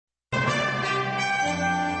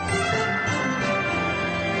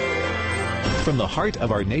From the heart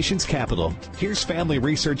of our nation's capital, here's Family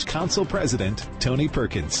Research Council President Tony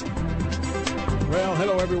Perkins. Well,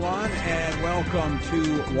 hello, everyone, and welcome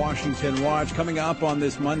to Washington Watch. Coming up on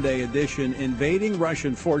this Monday edition, invading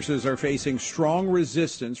Russian forces are facing strong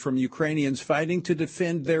resistance from Ukrainians fighting to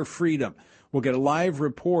defend their freedom. We'll get a live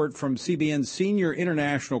report from CBN's senior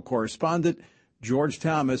international correspondent, George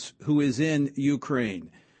Thomas, who is in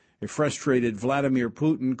Ukraine. A frustrated Vladimir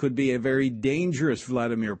Putin could be a very dangerous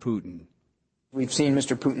Vladimir Putin. We've seen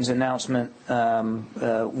Mr. Putin's announcement.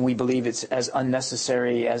 We believe it's as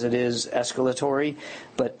unnecessary as it is escalatory,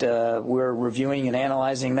 but we're reviewing and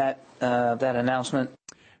analyzing that announcement.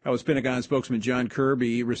 That was Pentagon spokesman John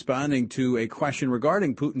Kirby responding to a question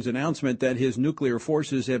regarding Putin's announcement that his nuclear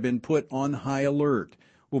forces have been put on high alert.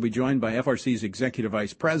 We'll be joined by FRC's Executive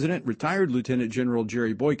Vice President, retired Lieutenant General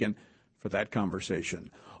Jerry Boykin, for that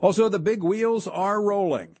conversation. Also, the big wheels are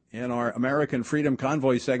rolling. In our American Freedom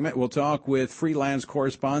Convoy segment, we'll talk with freelance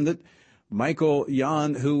correspondent Michael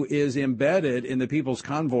Yon, who is embedded in the People's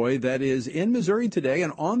Convoy that is in Missouri today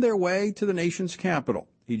and on their way to the nation's capital.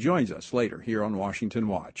 He joins us later here on Washington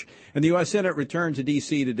Watch. And the U.S. Senate returned to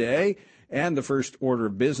D.C. today, and the first order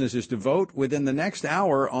of business is to vote within the next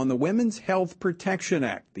hour on the Women's Health Protection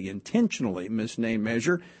Act, the intentionally misnamed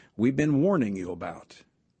measure we've been warning you about.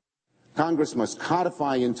 Congress must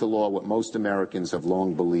codify into law what most Americans have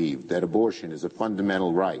long believed, that abortion is a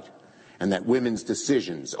fundamental right, and that women's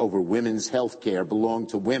decisions over women's health care belong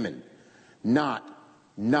to women, not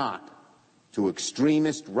to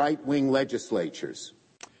extremist right-wing legislatures.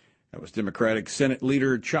 That was Democratic Senate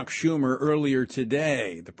Leader Chuck Schumer earlier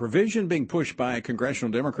today. The provision being pushed by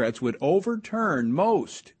congressional Democrats would overturn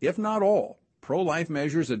most, if not all, pro-life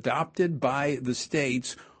measures adopted by the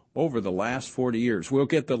states over the last 40 years. We'll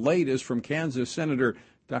get the latest from Kansas Senator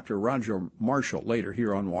Dr. Roger Marshall later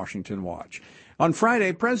here on Washington Watch. On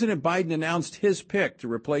Friday, President Biden announced his pick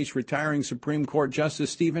to replace retiring Supreme Court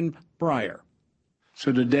Justice Stephen Breyer.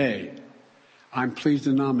 So today, I'm pleased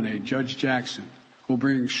to nominate Judge Jackson, who will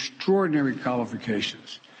bring extraordinary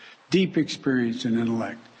qualifications, deep experience and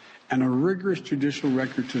intellect, and a rigorous judicial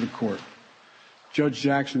record to the court. Judge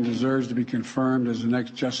Jackson deserves to be confirmed as the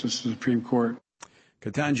next Justice of the Supreme Court.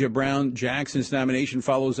 Ketanji Brown Jackson's nomination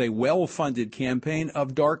follows a well-funded campaign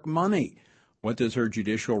of dark money. What does her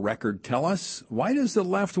judicial record tell us? Why does the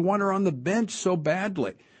left want her on the bench so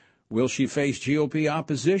badly? Will she face GOP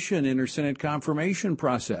opposition in her Senate confirmation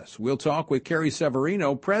process? We'll talk with Carrie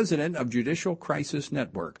Severino, president of Judicial Crisis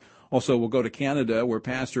Network. Also, we'll go to Canada, where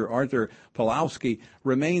Pastor Arthur Pawlowski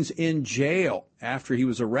remains in jail after he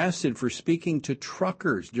was arrested for speaking to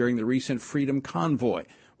truckers during the recent Freedom Convoy.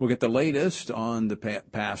 We'll get the latest on the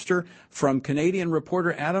pastor from Canadian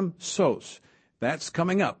reporter Adam Soos. That's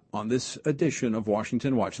coming up on this edition of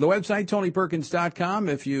Washington Watch. The website, TonyPerkins.com.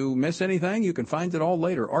 If you miss anything, you can find it all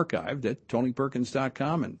later archived at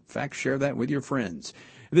TonyPerkins.com. And in fact, share that with your friends.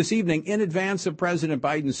 This evening, in advance of President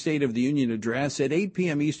Biden's State of the Union address at 8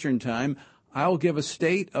 p.m. Eastern Time, I'll give a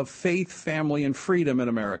state of faith, family, and freedom in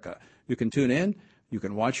America. You can tune in. You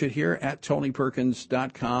can watch it here at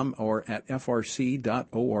TonyPerkins.com or at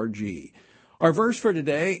FRC.org. Our verse for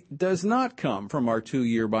today does not come from our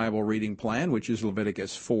 2-year Bible reading plan, which is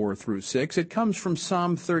Leviticus 4 through 6. It comes from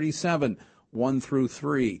Psalm 37, 1 through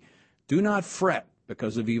 3. Do not fret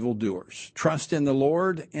because of evildoers. Trust in the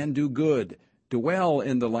Lord and do good. Dwell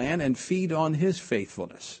in the land and feed on his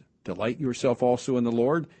faithfulness. Delight yourself also in the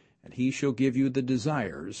Lord, and he shall give you the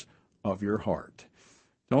desires of your heart.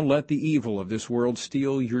 Don't let the evil of this world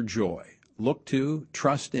steal your joy. Look to,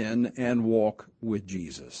 trust in, and walk with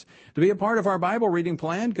Jesus. To be a part of our Bible reading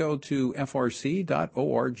plan, go to frc.org/Bible.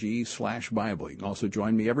 You can also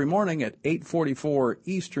join me every morning at 8:44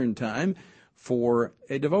 Eastern Time for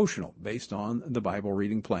a devotional based on the Bible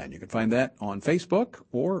reading plan. You can find that on Facebook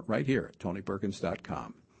or right here at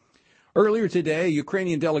TonyPerkins.com. Earlier today, a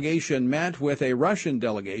Ukrainian delegation met with a Russian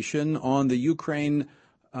delegation on the Ukraine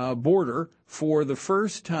border for the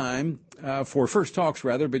first time, for first talks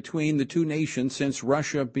between the two nations since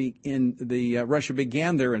Russia began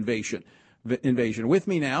their invasion. With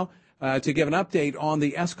me now to give an update on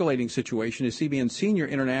the escalating situation is CBN senior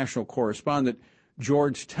international correspondent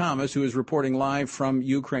George Thomas, who is reporting live from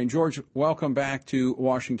Ukraine. George, welcome back to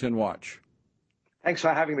Washington Watch. Thanks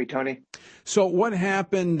for having me, Tony. So what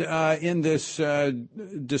happened in this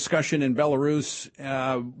discussion in Belarus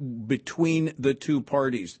between the two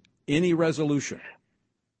parties? Any resolution?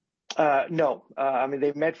 No. I mean,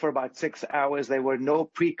 they met for about 6 hours. There were no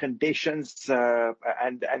preconditions.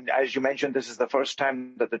 And as you mentioned, this is the first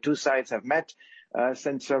time that the two sides have met.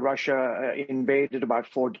 since Russia invaded about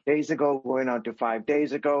 4 days ago, going on to 5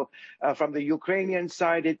 days ago. From the Ukrainian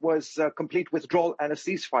side, it was complete withdrawal and a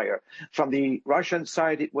ceasefire. From the Russian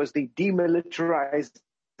side, it was the demilitarized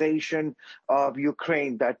of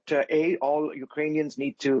Ukraine, that all Ukrainians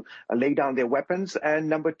need to lay down their weapons, and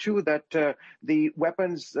number two, that the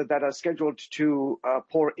weapons that are scheduled to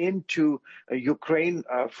pour into Ukraine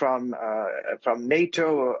from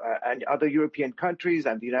NATO and other European countries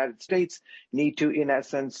and the United States need to, in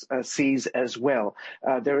essence, seize as well.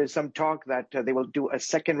 There is some talk that they will do a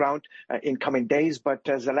second round in coming days, but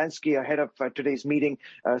Zelensky, ahead of today's meeting,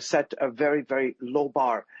 set a very, very low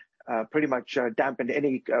bar. Pretty much dampened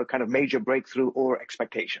any kind of major breakthrough or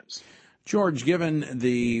expectations. George, given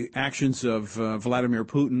the actions of Vladimir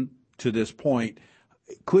Putin to this point,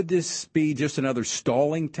 could this be just another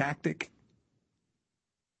stalling tactic?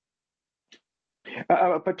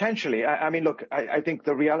 Potentially. I mean, look, I think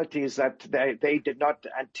the reality is that they did not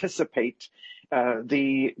anticipate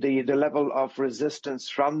the level of resistance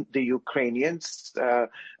from the Ukrainians.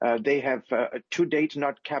 They have to date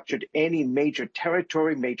not captured any major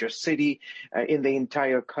territory, major city in the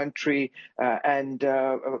entire country.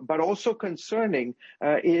 But also concerning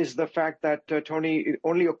is the fact that, Tony,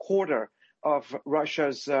 only a quarter of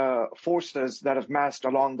Russia's forces that have massed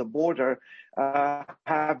along the border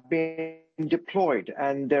have been deployed.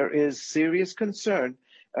 And there is serious concern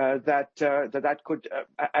that could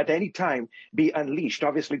at any time be unleashed.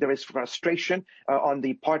 Obviously, there is frustration on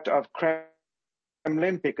the part of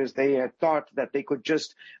Kremlin because they had thought that they could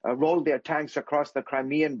just roll their tanks across the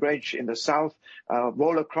Crimean Bridge in the south,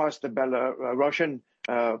 roll across the Belarusian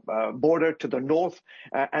border to the north,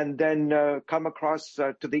 and then come across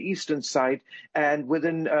to the eastern side, and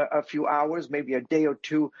within a few hours, maybe a day or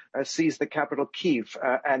two, seize the capital, Kyiv.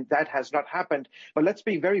 And that has not happened. But let's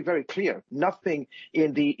be very, very clear. Nothing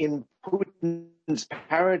in Putin's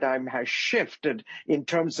paradigm has shifted in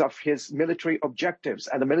terms of his military objectives.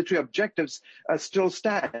 And the military objectives still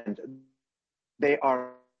stand. They are,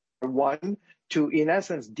 one, to, in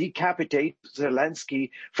essence, decapitate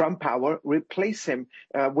Zelensky from power, replace him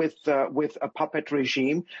with a puppet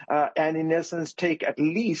regime, and in essence take at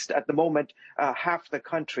least, at the moment, half the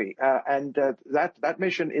country. And that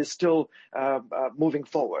mission is still moving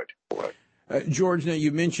forward. George, now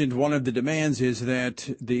you mentioned one of the demands is that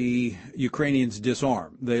the Ukrainians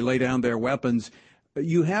disarm. They lay down their weapons.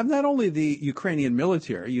 You have not only the Ukrainian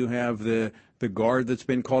military, you have the guard that's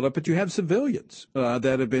been called up, but you have civilians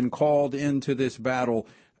that have been called into this battle,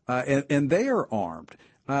 and they are armed.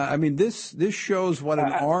 I mean, this shows what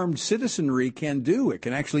an armed citizenry can do. It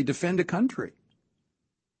can actually defend a country.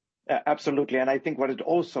 Absolutely. And I think what it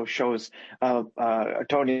also shows,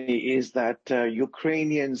 Tony, is that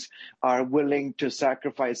Ukrainians are willing to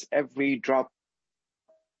sacrifice every drop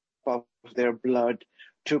of their blood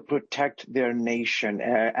to protect their nation,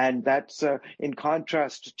 and that's in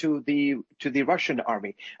contrast to the Russian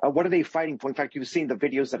army. What are they fighting for? In fact, you've seen the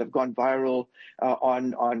videos that have gone viral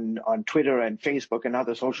on Twitter and Facebook and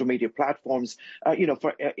other social media platforms.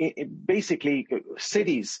 For basically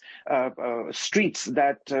cities, streets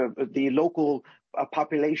that the local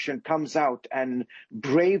population comes out and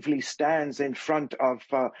bravely stands in front of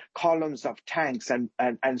columns of tanks and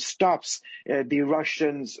stops the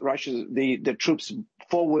the troops'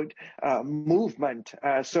 forward movement.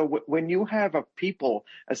 So when you have a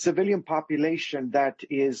civilian population that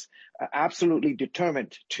is absolutely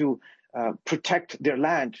determined to protect their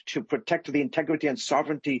land, to protect the integrity and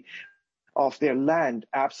sovereignty of their land,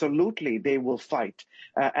 absolutely they will fight.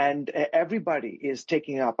 And everybody is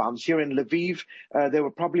taking up arms. Here in Lviv, there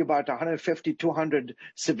were probably about 150, 200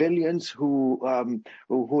 civilians who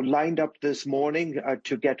lined up this morning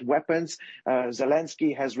to get weapons.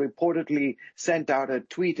 Zelensky has reportedly sent out a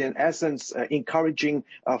tweet, in essence, encouraging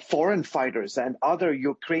foreign fighters and other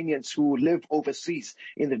Ukrainians who live overseas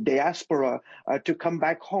in the diaspora to come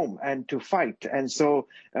back home and to fight. And so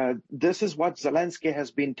this is what Zelensky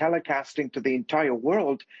has been telecasting to the entire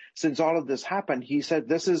world since all of this happened. He said,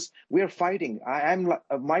 we're fighting.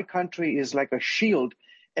 My country is like a shield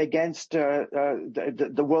against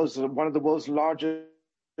the world's, one of the world's largest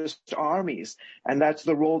armies. And that's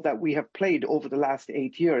the role that we have played over the last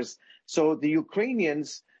 8 years. So the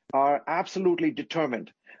Ukrainians are absolutely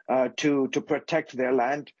determined to protect their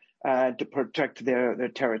land, to protect their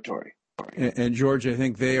territory. And George, I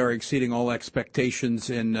think they are exceeding all expectations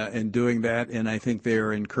in doing that, and I think they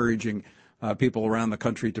are encouraging people around the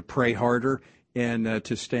country to pray harder and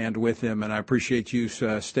to stand with him. And I appreciate you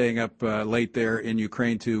staying up late there in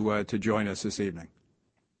Ukraine to join us this evening.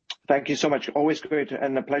 Thank you so much. Always great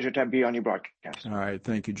and a pleasure to be on your broadcast. All right.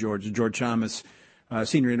 Thank you, George. George Thomas,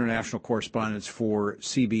 senior international correspondent for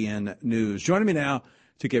CBN News. Joining me now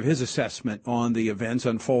to give his assessment on the events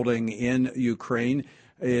unfolding in Ukraine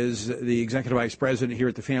is the Executive Vice President here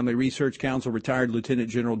at the Family Research Council, retired Lieutenant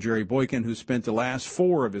General Jerry Boykin, who spent the last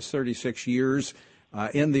 4 of his 36 years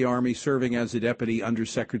in the Army serving as the Deputy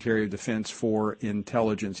Undersecretary of Defense for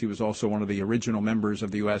Intelligence. He was also one of the original members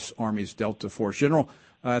of the U.S. Army's Delta Force. General,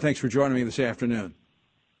 thanks for joining me this afternoon.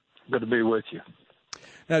 Good to be with you.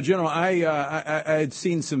 Now, General, I had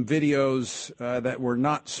seen some videos that were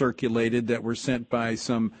not circulated that were sent by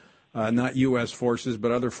some not U.S. forces,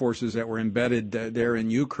 but other forces that were embedded there in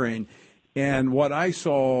Ukraine. And what I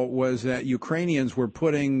saw was that Ukrainians were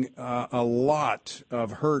putting a lot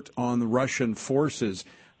of hurt on the Russian forces.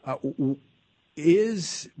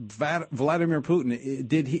 Is Vladimir Putin,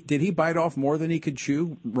 did he bite off more than he could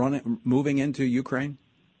chew moving into Ukraine?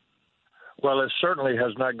 Well, it certainly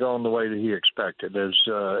has not gone the way that he expected. As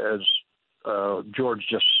George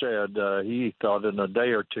just said, he thought in a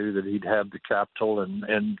day or two that he'd have the capital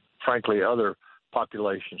and frankly, other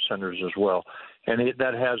population centers as well. And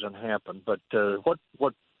that hasn't happened. But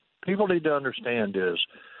what people need to understand is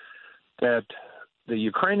that the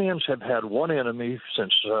Ukrainians have had one enemy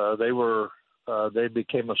since they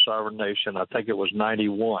became a sovereign nation. I think it was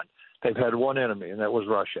 91. They've had one enemy, and that was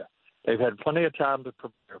Russia. They've had plenty of time to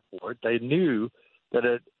prepare for it. They knew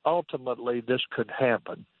that ultimately this could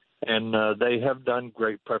happen, and they have done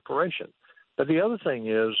great preparation. But the other thing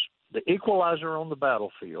is the equalizer on the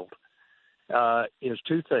battlefield is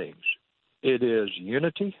 2 things. It is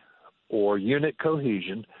unity or unit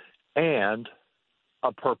cohesion and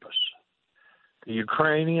a purpose. The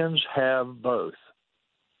Ukrainians have both.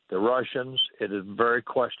 The Russians, it is very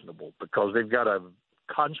questionable because they've got a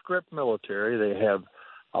conscript military. They have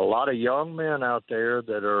a lot of young men out there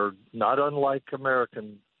that are not unlike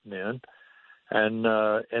American men, and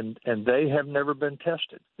they have never been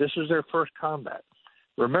tested. This is their first combat.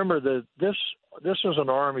 Remember that this is an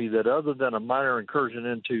army that, other than a minor incursion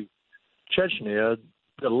into Chechnya,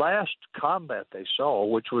 the last combat they saw,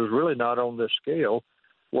 which was really not on this scale,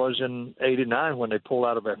 was in '89 when they pulled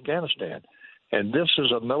out of Afghanistan. And this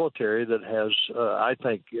is a military that has, I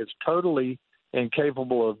think, is totally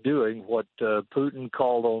incapable of doing what Putin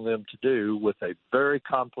called on them to do with a very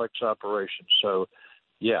complex operation. So,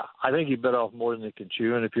 yeah, I think he bit off more than he can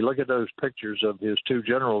chew. And if you look at those pictures of his 2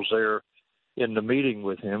 generals there in the meeting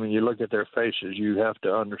with him, and you look at their faces, you have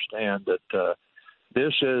to understand that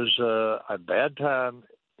this is a bad time,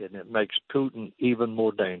 and it makes Putin even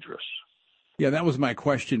more dangerous. Yeah, that was my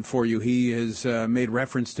question for you. He has made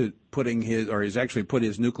reference to he's actually put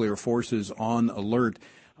his nuclear forces on alert.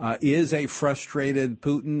 Is a frustrated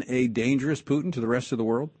Putin a dangerous Putin to the rest of the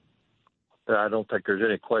world? I don't think there's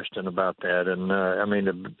any question about that. And, I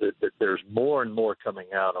mean, there's more and more coming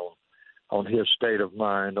out on his state of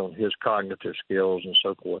mind, on his cognitive skills and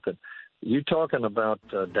so forth. And you talking about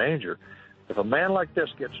danger. If a man like this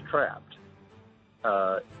gets trapped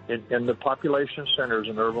in the population centers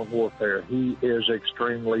and urban warfare, he is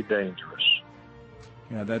extremely dangerous.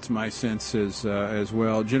 Yeah, that's my sense as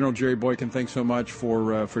well. General Jerry Boykin, thanks so much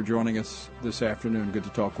for joining us this afternoon. Good to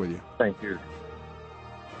talk with you. Thank you.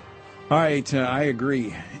 All right, I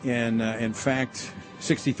agree. And in fact,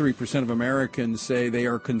 63% of Americans say they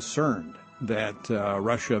are concerned that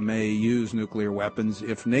Russia may use nuclear weapons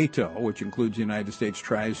if NATO, which includes the United States,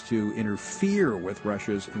 tries to interfere with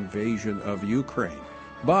Russia's invasion of Ukraine.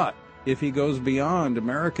 But if he goes beyond,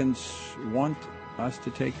 Americans want us to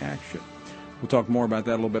take action. We'll talk more about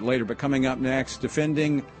that a little bit later. But coming up next,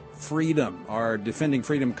 Defending Freedom. Our Defending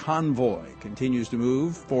Freedom convoy continues to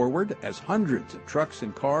move forward as hundreds of trucks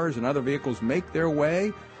and cars and other vehicles make their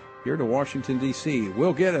way here to Washington, D.C.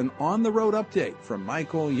 We'll get an on-the-road update from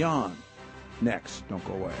Michael Yon next. Don't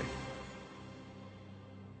go away.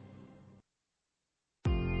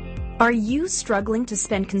 Are you struggling to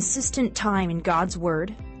spend consistent time in God's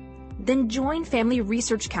Word? Then join Family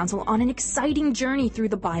Research Council on an exciting journey through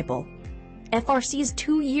the Bible. FRC's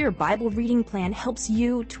 2-year Bible reading plan helps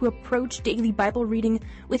you to approach daily Bible reading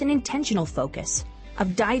with an intentional focus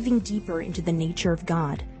of diving deeper into the nature of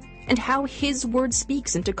God and how His Word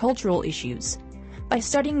speaks into cultural issues. By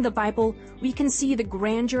studying the Bible, we can see the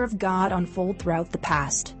grandeur of God unfold throughout the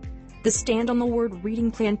past. The Stand on the Word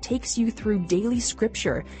reading plan takes you through daily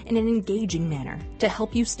scripture in an engaging manner to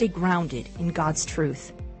help you stay grounded in God's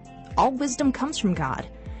truth. All wisdom comes from God,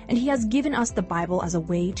 and He has given us the Bible as a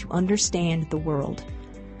way to understand the world.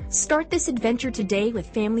 Start this adventure today with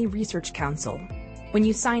Family Research Council. When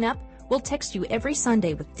you sign up, we'll text you every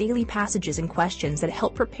Sunday with daily passages and questions that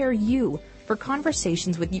help prepare you for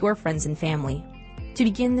conversations with your friends and family. To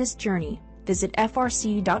begin this journey, visit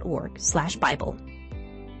frc.org/Bible.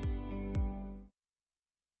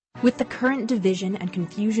 With the current division and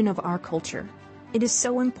confusion of our culture, it is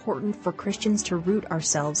so important for Christians to root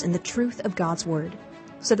ourselves in the truth of God's Word,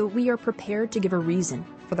 so that we are prepared to give a reason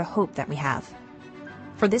for the hope that we have.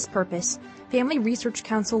 For this purpose, Family Research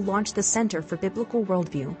Council launched the Center for Biblical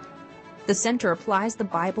Worldview. The center applies the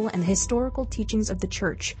Bible and the historical teachings of the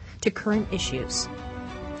Church to current issues.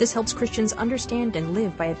 This helps Christians understand and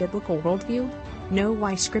live by a biblical worldview, know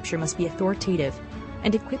why Scripture must be authoritative,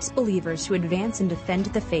 and equips believers to advance and defend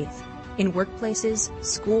the faith in workplaces,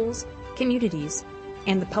 schools, communities,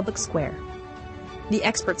 and the public square. The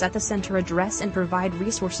experts at the center address and provide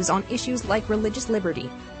resources on issues like religious liberty,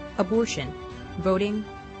 abortion, voting,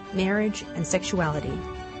 marriage, and sexuality.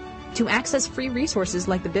 To access free resources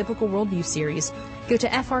like the Biblical Worldview series, go to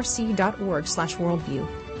frc.org/worldview.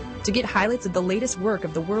 To get highlights of the latest work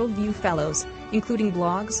of the Worldview Fellows, including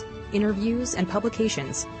blogs, interviews, and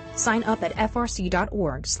publications, sign up at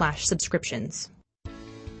frc.org/subscriptions.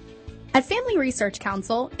 At Family Research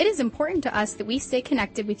Council, it is important to us that we stay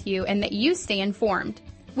connected with you and that you stay informed.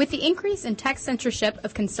 With the increase in tech censorship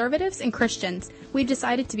of conservatives and Christians, we've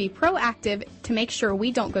decided to be proactive to make sure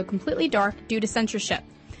we don't go completely dark due to censorship.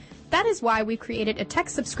 That is why we created a tech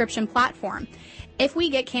subscription platform. If we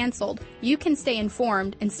get canceled, you can stay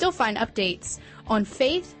informed and still find updates on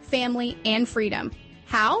faith, family, and freedom.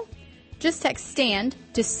 How? Just text STAND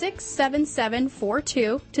to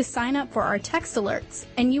 67742 to sign up for our text alerts,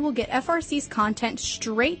 and you will get FRC's content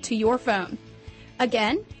straight to your phone.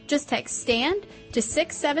 Again, just text STAND to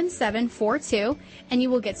 67742, and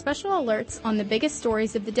you will get special alerts on the biggest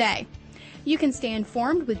stories of the day. You can stay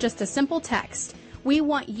informed with just a simple text. We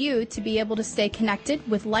want you to be able to stay connected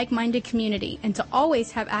with like-minded community and to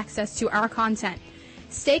always have access to our content.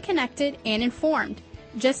 Stay connected and informed.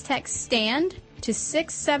 Just text STAND to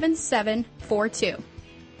 67742.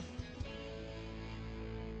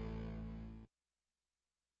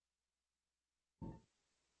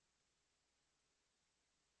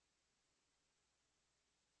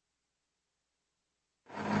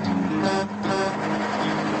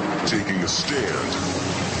 Taking a stand,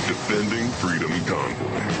 defending Freedom Convoy.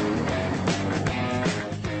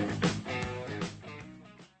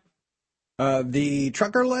 The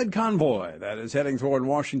trucker-led convoy that is heading toward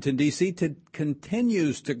Washington, D.C.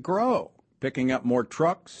 continues to grow, picking up more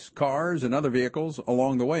trucks, cars, and other vehicles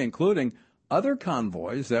along the way, including other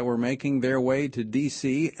convoys that were making their way to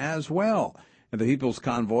D.C. as well. And the People's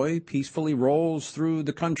Convoy peacefully rolls through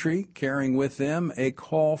the country, carrying with them a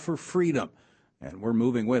call for freedom. And we're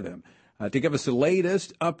moving with him. To give us the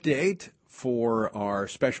latest update for our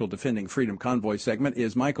special Defending Freedom Convoy segment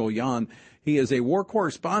is Michael Yon. He is a war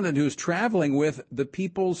correspondent who's traveling with the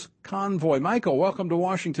People's Convoy. Michael, welcome to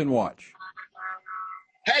Washington Watch.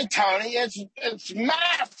 Hey, Tony, it's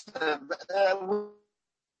massive.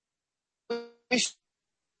 We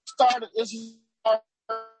started to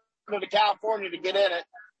California to get in it.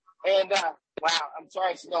 And, wow, I'm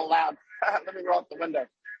sorry it's a little loud. Let me roll up the window.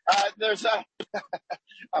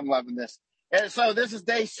 I'm loving this. And so this is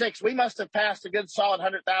day 6. We must have passed a good solid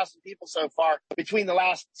 100,000 people so far between the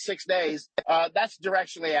last 6 days. That's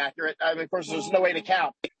directionally accurate. I mean, of course, there's no way to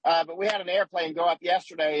count. But we had an airplane go up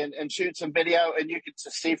yesterday and shoot some video, and you could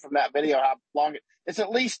just see from that video how long it's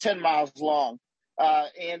at least 10 miles long.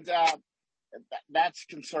 That's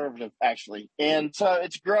conservative, actually. And so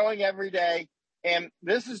it's growing every day. And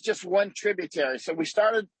this is just one tributary. So we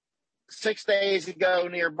started 6 days ago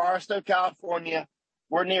near Barstow, California.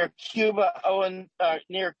 We're near Cuba,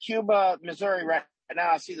 Missouri right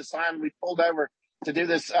now. I see the sign. We pulled over to do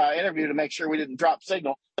this interview to make sure we didn't drop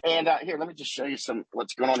signal. And here, let me just show you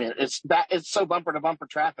what's going on here. It's so bumper to bumper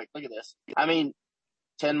traffic. Look at this. I mean,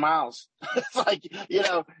 10 miles. It's like,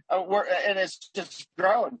 and it's just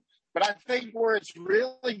growing. But I think where it's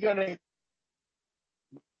really going to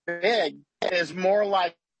be big is more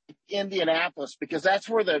like Indianapolis, because that's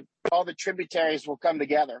where all the tributaries will come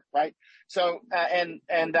together, right? So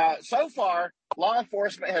so far, law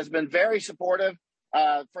enforcement has been very supportive.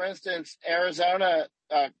 For instance, Arizona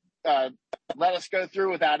let us go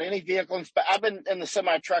through without any vehicle inspection. I've been in the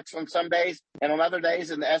semi trucks on some days, and on other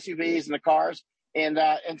days in the SUVs and the cars, and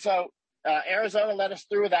so Arizona let us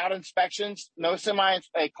through without inspections. No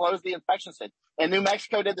closed the inspection center. And New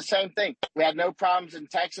Mexico did the same thing. We had no problems in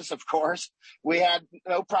Texas, of course. We had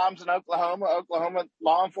no problems in Oklahoma. Oklahoma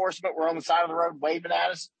law enforcement were on the side of the road waving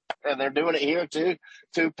at us. And they're doing it here, too.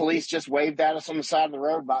 2 police just waved at us on the side of the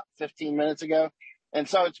road about 15 minutes ago. And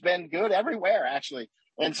so it's been good everywhere, actually.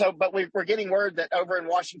 And so, but we're getting word that over in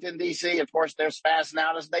Washington, D.C., of course, they're spazzing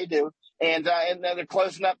out as they do. And then they're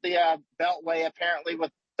closing up the Beltway, apparently, with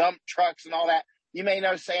dump trucks and all that. You may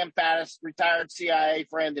know Sam Faddis, retired CIA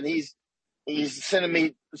friend, and he's he's sending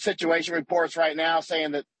me situation reports right now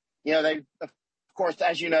saying that, they, of course,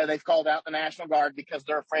 as you know, they've called out the National Guard because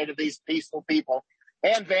they're afraid of these peaceful people.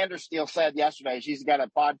 Ann Vandersteel said yesterday, she's got a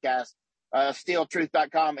podcast,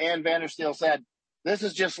 SteelTruth.com. Ann Vandersteel said, this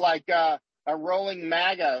is just like a rolling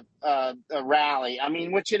MAGA rally. I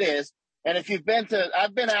mean, which it is. And if you've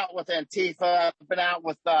I've been out with Antifa, I've been out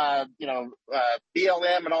with, BLM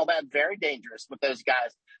and all that, very dangerous with those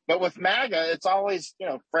guys. But with MAGA, it's always,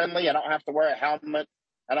 friendly. I don't have to wear a helmet.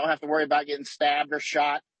 I don't have to worry about getting stabbed or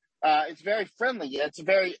shot. It's very friendly. It's a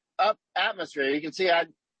very up atmosphere. You can see,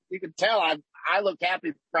 you can tell I look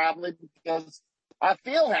happy probably because I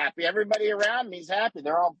feel happy. Everybody around me is happy.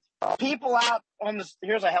 They're all people out on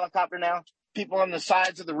here's a helicopter now. People on the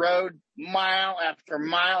sides of the road, mile after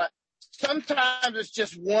mile. Sometimes it's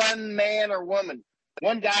just one man or woman.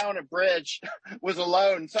 One guy on a bridge was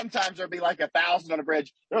alone. Sometimes there'd be like 1,000 on a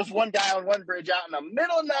bridge. There was one guy on one bridge out in the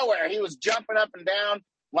middle of nowhere. He was jumping up and down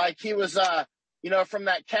like he was, from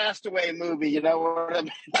that Castaway movie,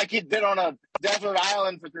 like he'd been on a desert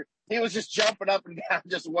island he was just jumping up and down,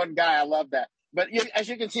 just one guy. I love that. But as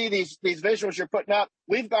you can see, these visuals you're putting up,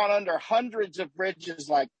 we've gone under hundreds of bridges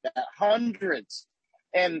like that, hundreds.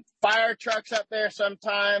 And fire trucks up there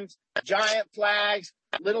sometimes, giant flags,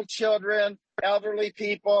 little children, elderly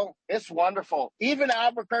people. It's wonderful. Even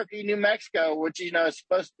Albuquerque, New Mexico, which, is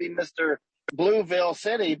supposed to be Mr. Blueville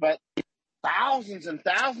City, but thousands and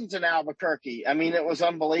thousands in Albuquerque. I mean, it was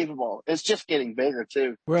unbelievable. It's just getting bigger,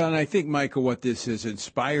 too. Well, and I think, Michael, what this has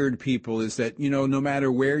inspired people is that, no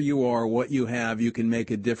matter where you are, what you have, you can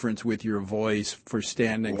make a difference with your voice for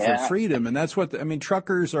standing for freedom. And that's what,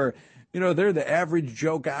 truckers are, they're the average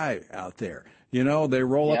Joe guy out there. They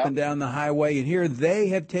roll up and down the highway, and here they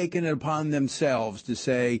have taken it upon themselves to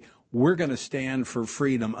say, we're going to stand for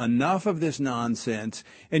freedom. Enough of this nonsense.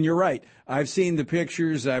 And you're right. I've seen the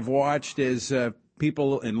pictures I've watched as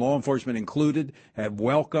people in law enforcement included have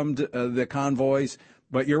welcomed the convoys.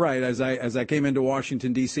 But you're right. As I came into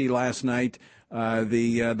Washington, D.C. last night,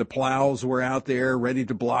 the plows were out there ready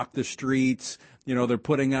to block the streets. They're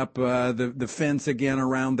putting up the fence again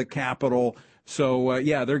around the Capitol. So,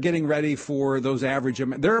 they're getting ready for those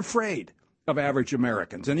they're afraid of average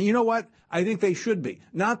Americans. And you know what? I think they should be.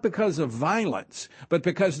 Not because of violence, but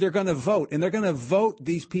because they're going to vote. And they're going to vote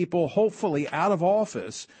these people, hopefully, out of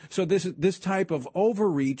office. So this type of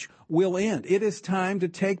overreach will end. It is time to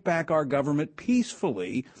take back our government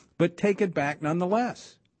peacefully, but take it back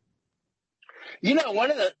nonetheless.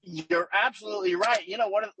 You're absolutely right.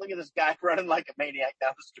 Look at this guy running like a maniac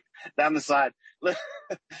down the side.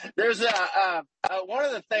 There's one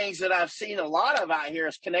of the things that I've seen a lot of out here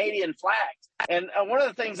is Canadian flags. And one of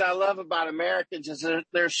the things I love about Americans is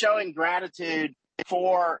they're showing gratitude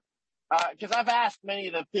for, because I've asked many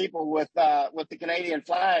of the people with the Canadian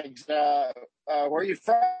flags, where are you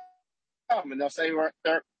from? And they'll say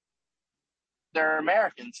they're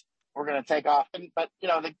Americans. We're going to take off. But,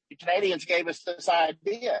 the Canadians gave us this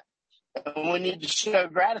idea. We need to show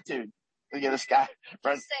gratitude. Look at this guy. He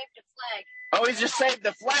saved a flag. Oh, he just saved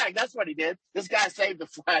the flag. That's what he did. This guy saved the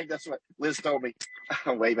flag. That's what Liz told me.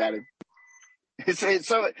 I'll wave at him. So he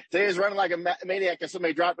was running like a maniac and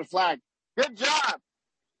somebody dropped the flag. Good job.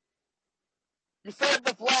 You saved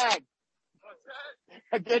the flag.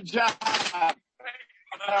 Good job. All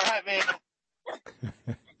right,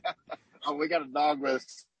 man. Oh, we got a dog with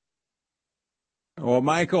us. Well,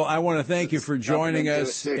 Michael, I want to thank you for joining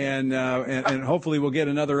us, and hopefully we'll get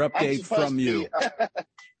another update from you.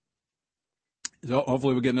 So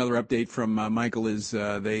hopefully we'll get another update from Michael as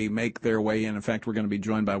they make their way in. In fact, we're going to be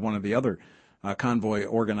joined by one of the other convoy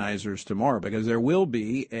organizers tomorrow, because there will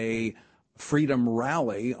be a freedom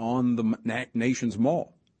rally on the nation's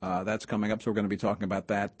mall. That's coming up, so we're going to be talking about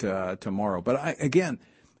that tomorrow. But again,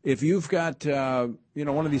 if you've got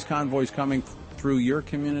one of these convoys coming through your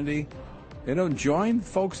community, join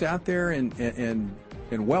folks out there and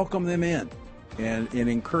welcome them in and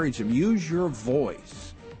encourage them. Use your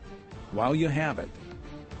voice while you have it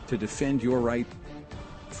to defend your right,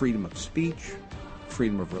 freedom of speech,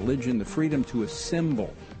 freedom of religion, the freedom to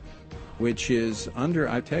assemble, which is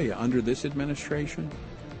under this administration,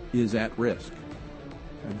 is at risk.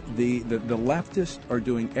 The leftists are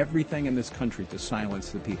doing everything in this country to silence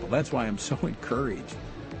the people. That's why I'm so encouraged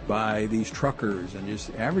by these truckers and just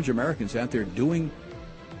average Americans out there doing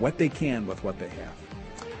what they can with what they have.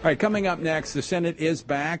 All right, coming up next, the Senate is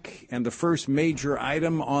back, and the first major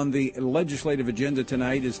item on the legislative agenda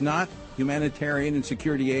tonight is not humanitarian and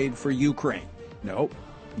security aid for Ukraine. Nope.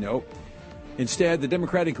 Instead, the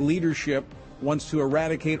Democratic leadership wants to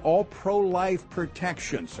eradicate all pro-life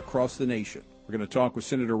protections across the nation. We're going to talk with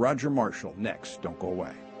Senator Roger Marshall next. Don't go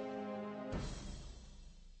away.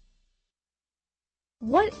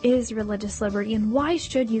 What is religious liberty and why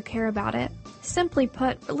should you care about it? Simply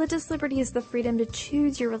put, religious liberty is the freedom to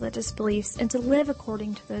choose your religious beliefs and to live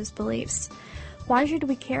according to those beliefs. Why should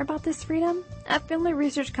we care about this freedom? At Family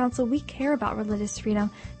Research Council, we care about religious freedom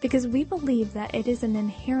because we believe that it is an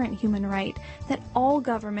inherent human right that all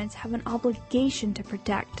governments have an obligation to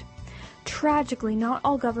protect. Tragically, not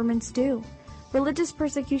all governments do. Religious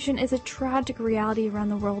persecution is a tragic reality around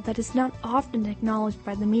the world that is not often acknowledged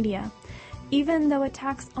by the media, even though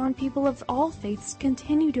attacks on people of all faiths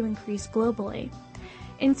continue to increase globally.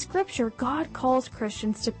 In Scripture, God calls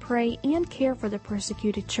Christians to pray and care for the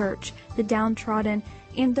persecuted church, the downtrodden,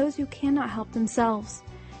 and those who cannot help themselves.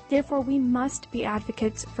 Therefore, we must be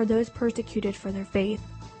advocates for those persecuted for their faith.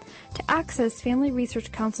 To access Family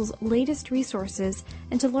Research Council's latest resources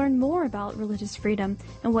and to learn more about religious freedom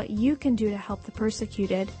and what you can do to help the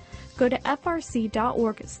persecuted, go to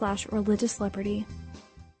frc.org/religiousliberty.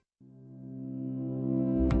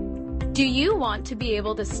 Do you want to be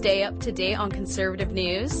able to stay up to date on conservative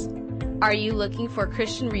news? Are you looking for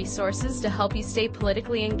Christian resources to help you stay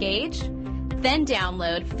politically engaged? Then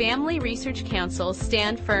download Family Research Council's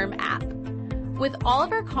Stand Firm app. With all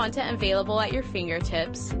of our content available at your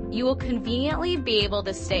fingertips, you will conveniently be able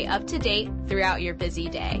to stay up to date throughout your busy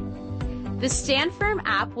day. The Stand Firm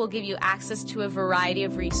app will give you access to a variety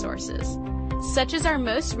of resources, such as our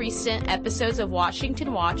most recent episodes of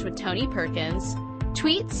Washington Watch with Tony Perkins,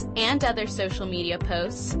 tweets and other social media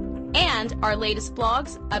posts, and our latest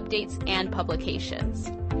blogs, updates, and publications.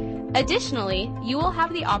 Additionally, you will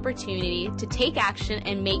have the opportunity to take action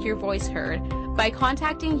and make your voice heard by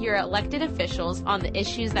contacting your elected officials on the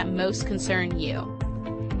issues that most concern you.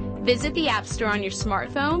 Visit the App Store on your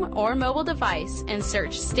smartphone or mobile device and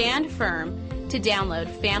search Stand Firm to download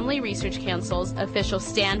Family Research Council's official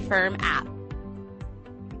Stand Firm app.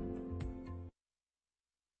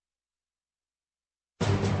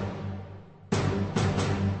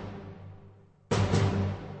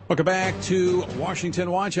 Welcome back to Washington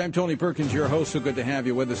Watch. I'm Tony Perkins, your host. So good to have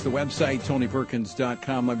you with us. The website,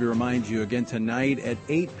 TonyPerkins.com. Let me remind you again tonight at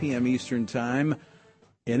 8 p.m. Eastern Time,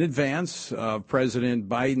 in advance of President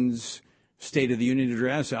Biden's State of the Union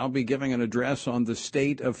address, I'll be giving an address on the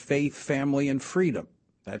state of faith, family, and freedom.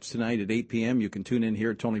 That's tonight at 8 p.m. You can tune in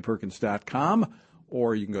here at TonyPerkins.com,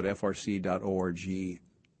 or you can go to frc.org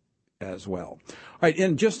as well. All right,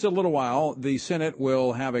 in just a little while, the Senate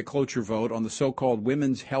will have a cloture vote on the so-called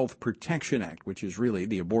Women's Health Protection Act, which is really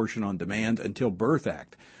the Abortion on Demand Until Birth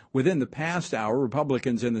Act. Within the past hour,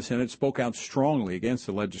 Republicans in the Senate spoke out strongly against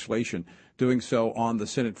the legislation, doing so on the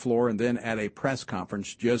Senate floor and then at a press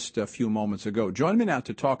conference just a few moments ago. Joining me now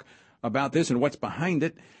to talk about this and what's behind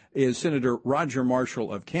it is Senator Roger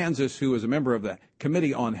Marshall of Kansas, who is a member of the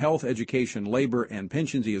Committee on Health, Education, Labor, and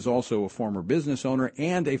Pensions. He is also a former business owner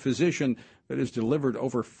and a physician that has delivered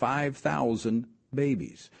over 5,000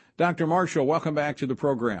 babies. Dr. Marshall, welcome back to the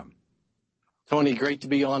program. Tony, great to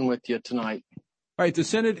be on with you tonight. All right, the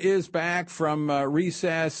Senate is back from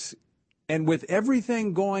recess, and with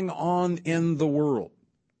everything going on in the world,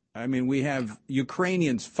 I mean, we have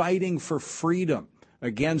Ukrainians fighting for freedom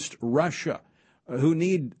against Russia, who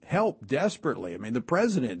need help desperately. I mean, the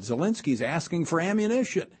president, Zelensky's asking for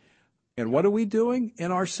ammunition. And what are we doing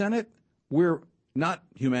in our Senate? We're not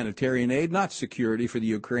humanitarian aid, not security for the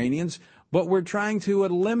Ukrainians, but we're trying to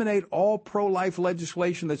eliminate all pro-life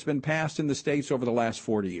legislation that's been passed in the states over the last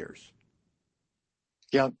 40 years.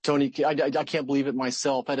 Yeah, Tony, I can't believe it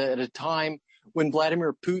myself. At a time when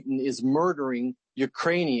Vladimir Putin is murdering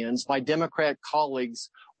Ukrainians, my Democrat colleagues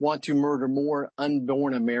want to murder more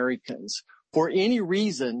unborn Americans. For any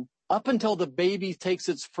reason, up until the baby takes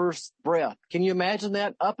its first breath. Can you imagine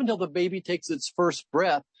that? Up until the baby takes its first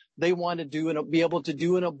breath, they want to be able to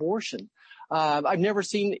do an abortion. I've never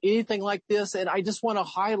seen anything like this, and I just want to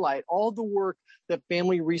highlight all the work that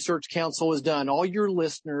Family Research Council has done, all your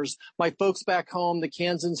listeners, my folks back home, the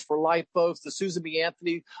Kansans for Life folks, the Susan B.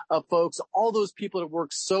 Anthony folks, all those people that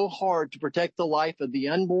work so hard to protect the life of the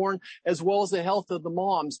unborn as well as the health of the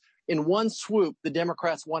moms. In one swoop, the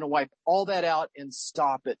Democrats want to wipe all that out and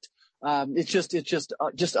stop it. It's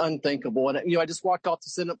just unthinkable. And, I just walked off the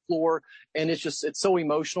Senate floor, and it's so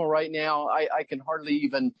emotional right now. I can hardly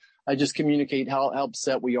even just communicate how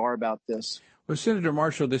upset we are about this. Well, Senator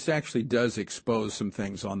Marshall, this actually does expose some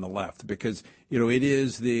things on the left because, it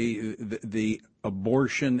is the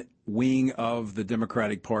abortion wing of the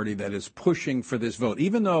Democratic Party that is pushing for this vote,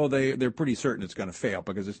 even though they're pretty certain it's going to fail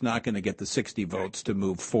because it's not going to get the 60 votes to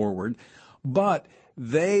move forward. But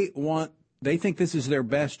they think this is their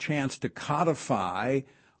best chance to codify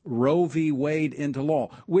Roe v. Wade into law,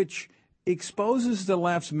 which exposes the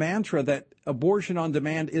left's mantra that abortion on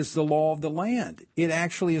demand is the law of the land. It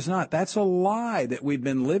actually is not. That's a lie that we've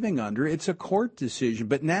been living under. It's a court decision.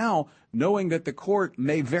 But now, knowing that the court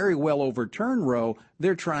may very well overturn Roe,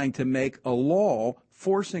 they're trying to make a law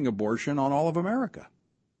forcing abortion on all of America.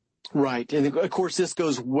 Right. And of course, this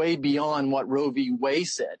goes way beyond what Roe v. Wade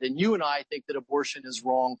said. And you and I think that abortion is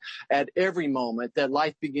wrong at every moment, that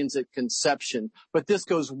life begins at conception. But this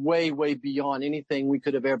goes way, way beyond anything we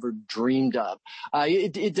could have ever dreamed of.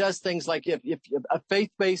 It does things like if a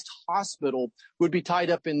faith-based hospital would be tied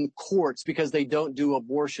up in courts because they don't do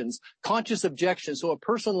abortions, conscious objection. So a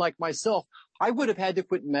person like myself, I would have had to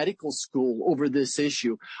quit medical school over this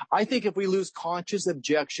issue. I think if we lose conscious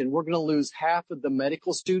objection, we're going to lose half of the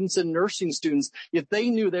medical students and nursing students if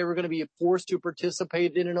they knew they were going to be forced to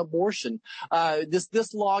participate in an abortion.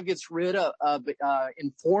 This law gets rid of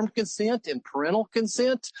informed consent and parental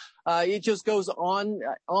consent. It just goes on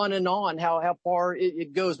and on how far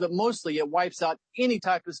it goes. But mostly it wipes out any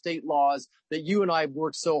type of state laws that you and I have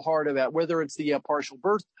worked so hard about, whether it's the partial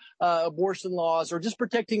birth abortion laws or just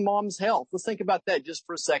protecting mom's health. Let's think about that just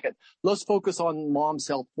for a second. Let's focus on mom's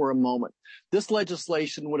health for a moment. This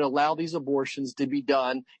legislation would allow these abortions to be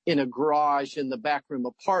done in a garage, in the backroom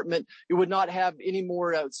apartment. It would not have any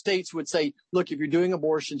more states would say, look, if you're doing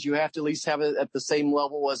abortions, you have to at least have it at the same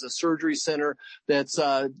level as a surgery center that's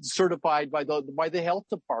certified by the health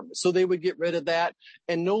department. So they would get rid of that,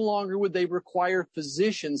 and no longer would they require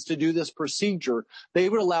physicians to do this procedure. They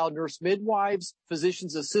would allow nurse midwives,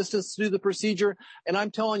 physicians assistants to do the procedure. And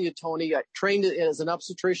I'm telling you, Tony, I trained as an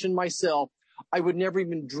obstetrician myself. I would never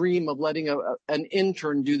even dream of letting an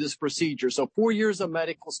intern do this procedure. So 4 years of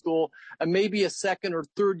medical school and maybe a second or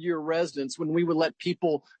third year residence when we would let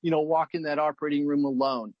people, walk in that operating room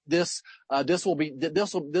alone. This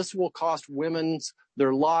will cost women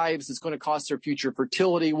their lives. It's going to cost their future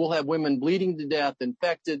fertility. We'll have women bleeding to death,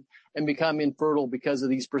 infected, and become infertile because of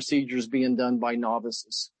these procedures being done by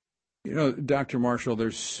novices. Dr. Marshall,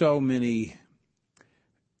 there's so many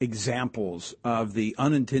examples of the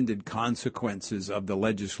unintended consequences of the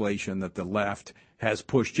legislation that the left has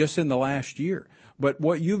pushed just in the last year. But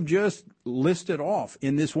what you've just listed off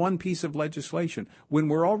in this one piece of legislation, when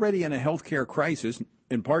we're already in a healthcare crisis,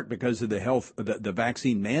 in part because of the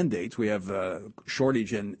vaccine mandates, we have a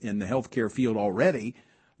shortage in the healthcare field already,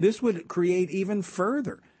 this would create even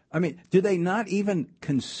further. I mean, do they not even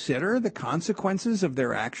consider the consequences of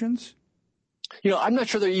their actions? I'm not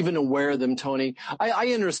sure they're even aware of them, Tony.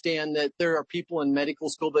 I understand that there are people in medical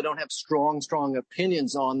school that don't have strong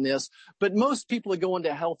opinions on this, but most people that go into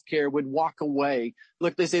healthcare would walk away.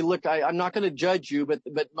 Look, they say, I'm not going to judge you, but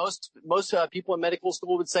most people in medical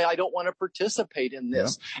school would say, I don't want to participate in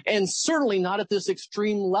this. Yeah. And certainly not at this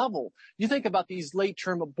extreme level. You think about these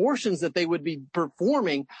late-term abortions that they would be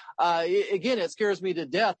performing. Again, it scares me to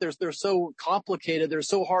death. They're so complicated. They're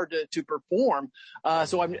so hard to perform.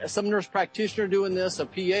 So some nurse practitioner doing this, a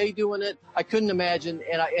PA doing it. I couldn't imagine.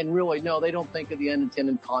 And really, no, they don't think of the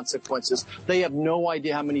unintended consequences. They have no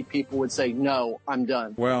idea how many people would say, no, I'm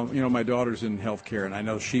done. Well, my daughter's in healthcare, and I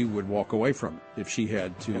know she would walk away from it if she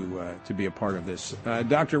had to be a part of this.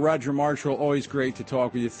 Dr. Roger Marshall, always great to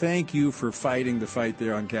talk with you. Thank you for fighting the fight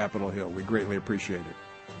there on Capitol Hill. We greatly appreciate it.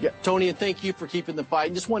 Yeah, Tony, and thank you for keeping the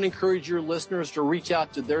fight. I just want to encourage your listeners to reach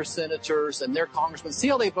out to their senators and their congressmen, see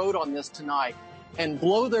how they vote on this tonight, and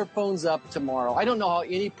blow their phones up tomorrow. I don't know how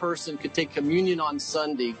any person could take communion on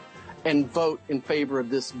Sunday and vote in favor of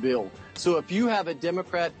this bill. So if you have a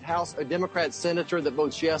Democrat senator that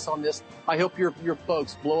votes yes on this, I hope your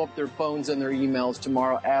folks blow up their phones and their emails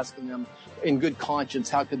tomorrow asking them in good conscience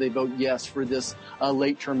how could they vote yes for this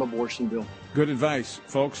late-term abortion bill. Good advice.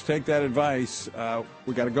 Folks, take that advice.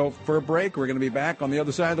 We got to go for a break. We're going to be back on the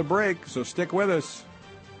other side of the break, so stick with us.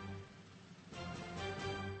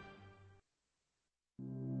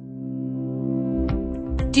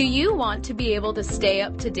 Do you want to be able to stay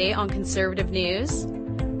up to date on conservative news?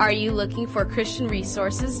 Are you looking for Christian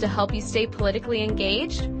resources to help you stay politically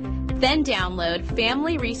engaged? Then download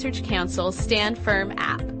Family Research Council's Stand Firm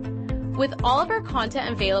app. With all of our content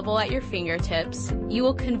available at your fingertips, you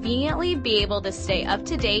will conveniently be able to stay up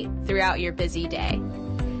to date throughout your busy day.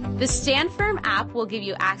 The Stand Firm app will give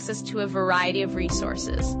you access to a variety of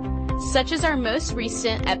resources, such as our most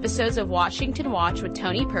recent episodes of Washington Watch with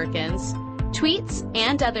Tony Perkins, tweets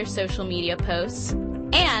and other social media posts,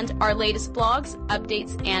 and our latest blogs,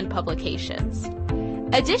 updates, and publications.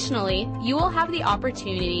 Additionally, you will have the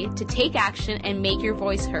opportunity to take action and make your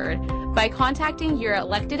voice heard by contacting your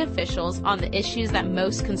elected officials on the issues that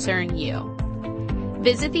most concern you.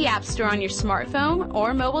 Visit the App Store on your smartphone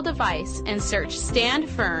or mobile device and search Stand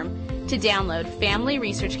Firm to download Family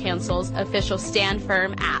Research Council's official Stand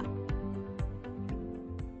Firm app.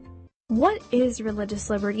 What is religious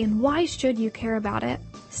liberty and why should you care about it?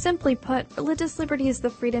 Simply put, religious liberty is the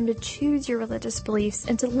freedom to choose your religious beliefs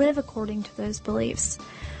and to live according to those beliefs.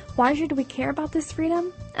 Why should we care about this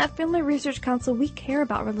freedom? At Family Research Council, we care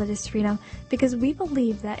about religious freedom because we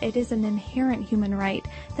believe that it is an inherent human right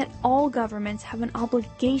that all governments have an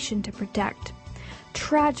obligation to protect.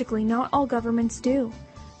 Tragically, not all governments do.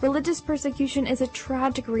 Religious persecution is a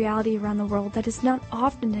tragic reality around the world that is not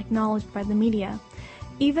often acknowledged by the media,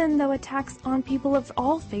 even though attacks on people of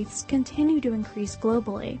all faiths continue to increase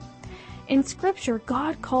globally. In Scripture,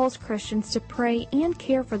 God calls Christians to pray and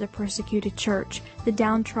care for the persecuted church, the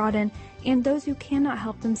downtrodden, and those who cannot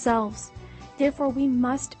help themselves. Therefore, we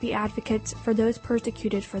must be advocates for those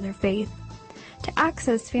persecuted for their faith. To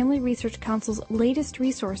access Family Research Council's latest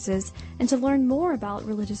resources and to learn more about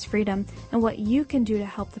religious freedom and what you can do to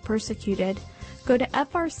help the persecuted, go to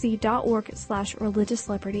frc.org/religious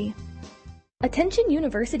liberty. Attention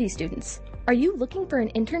university students. Are you looking for an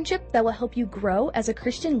internship that will help you grow as a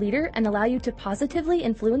Christian leader and allow you to positively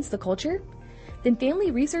influence the culture? Then Family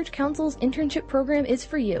Research Council's internship program is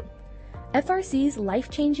for you. FRC's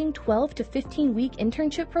life-changing 12 to 15-week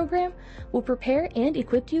internship program will prepare and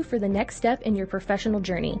equip you for the next step in your professional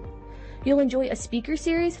journey. You'll enjoy a speaker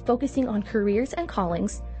series focusing on careers and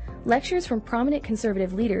callings, lectures from prominent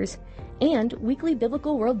conservative leaders, and weekly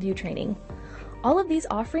biblical worldview training. All of these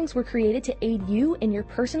offerings were created to aid you in your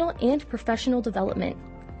personal and professional development.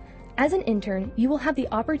 As an intern, you will have the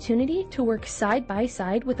opportunity to work side by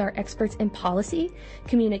side with our experts in policy,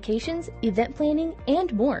 communications, event planning,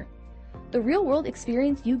 and more. The real-world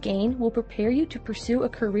experience you gain will prepare you to pursue a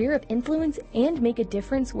career of influence and make a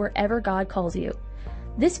difference wherever God calls you.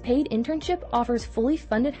 This paid internship offers fully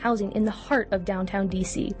funded housing in the heart of downtown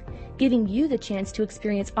DC, giving you the chance to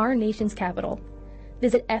experience our nation's capital.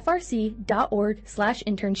 Visit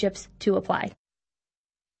frc.org/internships to apply.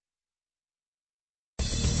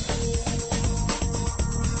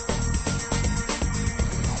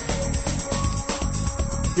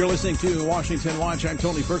 You're listening to Washington Watch. I'm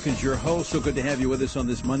Tony Perkins, your host. So good to have you with us on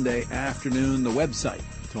this Monday afternoon. The website,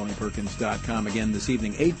 TonyPerkins.com. Again, this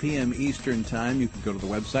evening, 8 p.m. Eastern Time. You can go to the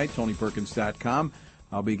website, TonyPerkins.com.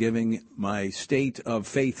 I'll be giving my State of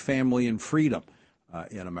Faith, Family, and Freedom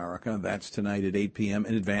in America. That's tonight at 8 p.m.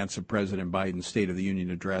 in advance of President Biden's State of the Union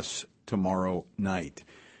address tomorrow night.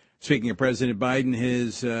 Speaking of President Biden,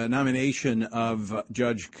 his nomination of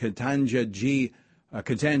Judge Ketanji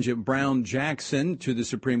Brown Jackson to the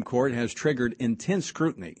Supreme Court has triggered intense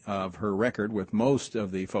scrutiny of her record, with most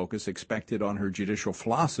of the focus expected on her judicial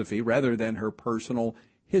philosophy rather than her personal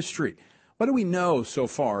history. What do we know so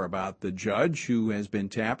far about the judge who has been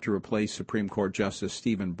tapped to replace Supreme Court Justice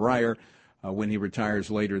Stephen Breyer when he retires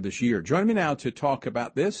later this year? Joining me now to talk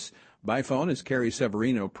about this by phone is Carrie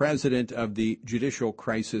Severino, president of the Judicial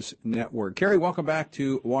Crisis Network. Carrie, welcome back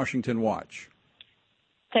to Washington Watch.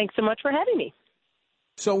 Thanks so much for having me.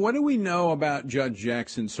 So what do we know about Judge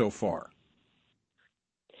Jackson so far?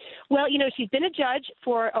 Well, she's been a judge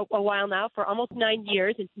for a while now, for almost 9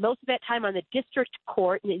 years, and most of that time on the district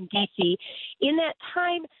court in D.C. In that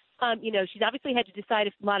time, she's obviously had to decide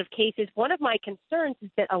a lot of cases. One of my concerns is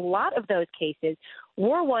that a lot of those cases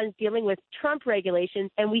were ones dealing with Trump regulations,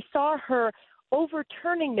 and we saw her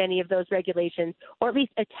overturning many of those regulations, or at least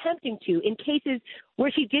attempting to, in cases where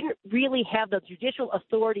she didn't really have the judicial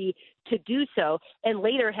authority to do so, and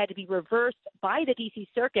later had to be reversed by the D.C.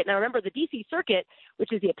 Circuit. Now, remember, the D.C. Circuit,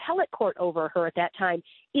 which is the appellate court over her at that time,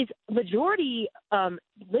 is majority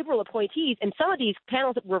liberal appointees, and some of these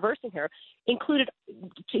panels that were reversing her included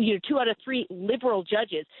 2 out of 3 liberal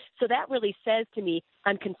judges. So that really says to me,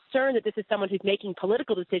 I'm concerned that this is someone who's making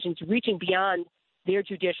political decisions reaching beyond their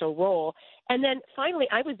judicial role. And then finally,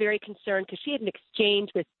 I was very concerned because she had an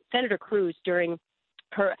exchange with Senator Cruz during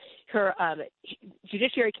her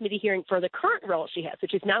Judiciary Committee hearing for the current role she has,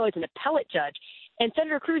 which is now as an appellate judge. And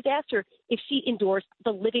Senator Cruz asked her if she endorsed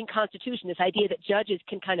the living Constitution, this idea that judges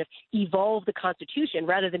can kind of evolve the Constitution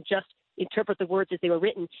rather than just interpret the words as they were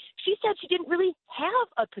written. She said she didn't really have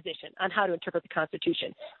a position on how to interpret the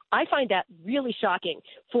Constitution. I find that really shocking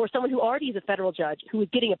for someone who already is a federal judge, who is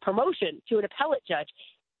getting a promotion to an appellate judge.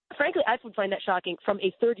 Frankly, I would find that shocking from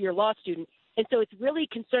a third-year law student. And so it's really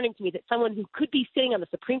concerning to me that someone who could be sitting on the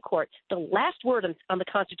Supreme Court, the last word on the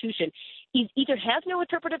Constitution, either has no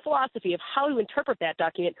interpretive philosophy of how to interpret that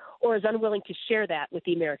document or is unwilling to share that with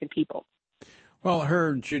the American people. Well,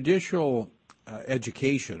 her judicial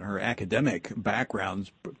education, her academic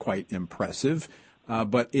background's quite impressive,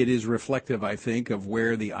 but it is reflective, I think, of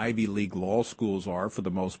where the Ivy League law schools are for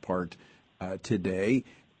the most part today.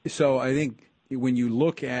 So I think when you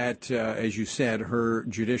look at, as you said, her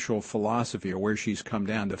judicial philosophy or where she's come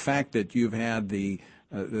down, the fact that you've had the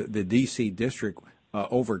D.C. district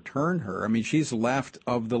overturn her, I mean, she's left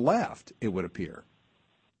of the left, it would appear.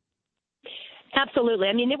 Absolutely.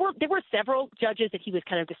 I mean, there were several judges that he was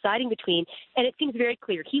kind of deciding between, and it seems very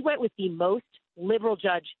clear. He went with the most liberal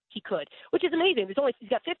judge he could, which is amazing. He's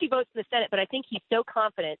got 50 votes in the Senate, but I think he's so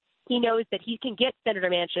confident he knows that he can get Senator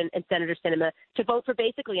Manchin and Senator Sinema to vote for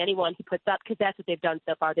basically anyone he puts up, because that's what they've done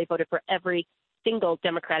so far. They voted for every single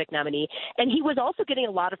Democratic nominee. And he was also getting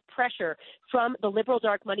a lot of pressure from the liberal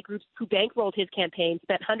dark money groups who bankrolled his campaign,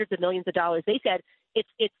 spent hundreds of millions of dollars. They said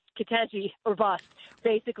it's Ketanji or bust,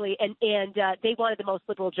 basically, and they wanted the most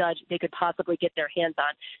liberal judge they could possibly get their hands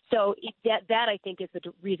on. So that I think is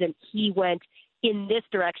the reason he went in this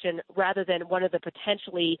direction rather than one of the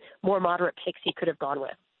potentially more moderate picks he could have gone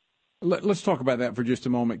with. Let's talk about that for just a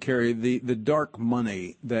moment, Carrie. The dark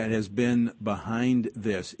money that has been behind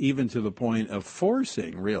this, even to the point of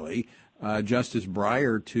forcing, really, Justice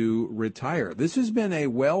Breyer to retire. This has been a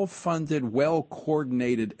well-funded,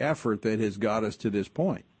 well-coordinated effort that has got us to this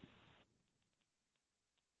point.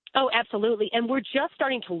 Oh, absolutely. And we're just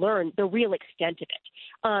starting to learn the real extent of it.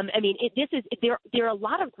 I mean, there are a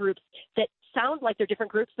lot of groups that sound like they're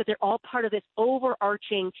different groups, but they're all part of this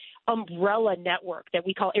overarching umbrella network that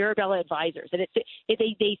we call Arabella Advisors. And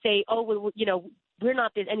they say, oh, well, you know, we're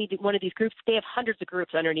not any one of these groups. They have hundreds of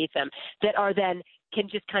groups underneath them that are then can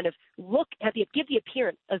just kind of give the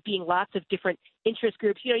appearance of being lots of different interest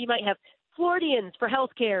groups. You know, you might have Floridians for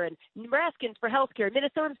healthcare and Nebraskans for healthcare,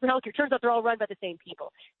 Minnesotans for healthcare. Turns out they're all run by the same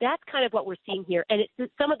people. That's kind of what we're seeing here. And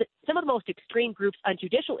it's some of the most extreme groups on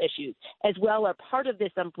judicial issues as well are part of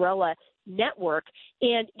this umbrella network.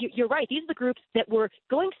 And you're right. These are the groups that were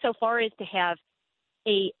going so far as to have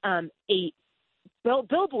a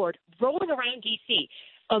billboard rolling around D.C.,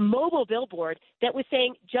 a mobile billboard that was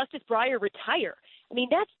saying Justice Breyer retire. I mean,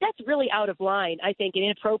 that's really out of line, I think, and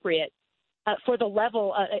inappropriate. For the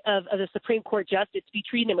level of the Supreme Court justice to be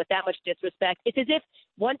treating him with that much disrespect. It's as if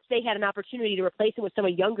once they had an opportunity to replace him with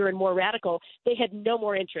someone younger and more radical, they had no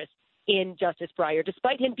more interest in Justice Breyer,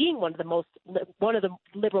 despite him being one of the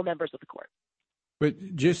liberal members of the court.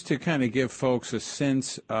 But just to kind of give folks a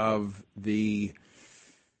sense of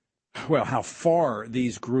how far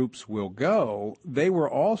these groups will go, they were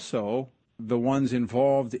also the ones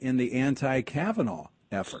involved in the anti-Kavanaugh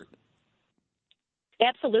effort.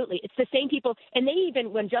 Absolutely. It's the same people. And they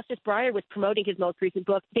even, when Justice Breyer was promoting his most recent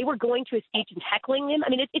book, they were going to his speech and heckling him. I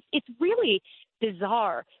mean, it's really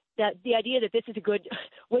bizarre that the idea that this is a good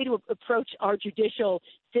way to approach our judicial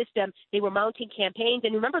system. They were mounting campaigns.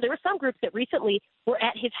 And remember, there were some groups that recently were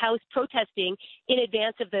at his house protesting in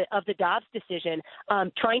advance of the Dobbs decision,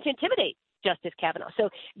 trying to intimidate Justice Kavanaugh. So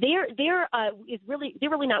they're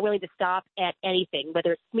really not willing to stop at anything,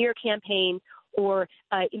 whether it's smear campaign or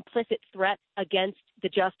implicit threats against the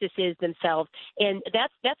justices themselves. And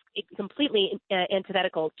that's completely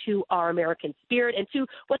antithetical to our American spirit and to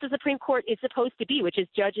what the Supreme Court is supposed to be, which is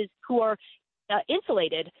judges who are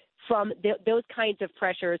insulated from those kinds of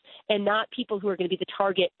pressures and not people who are going to be the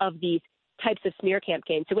target of these types of smear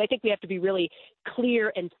campaigns. So I think we have to be really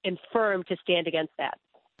clear and firm to stand against that.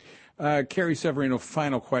 Carrie Severino,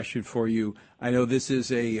 final question for you. I know this is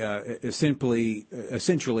essentially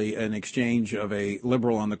an exchange of a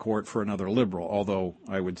liberal on the court for another liberal, although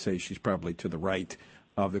I would say she's probably to the right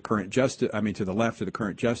of the current justice, to the left of the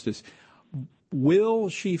current justice. Will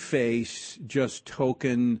she face just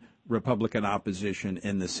token Republican opposition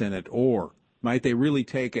in the Senate, or might they really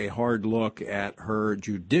take a hard look at her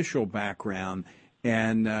judicial background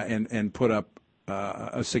and put up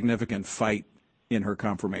a significant fight in her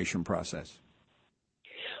confirmation process?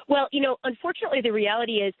 Well, unfortunately, the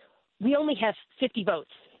reality is we only have 50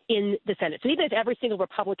 votes in the Senate. So even if every single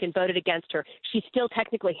Republican voted against her, she still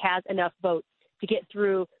technically has enough votes to get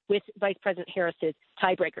through with Vice President Harris's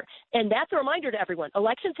tiebreaker. And that's a reminder to everyone.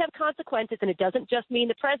 Elections have consequences, and it doesn't just mean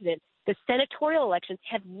the president. The senatorial elections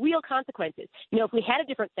have real consequences. If we had a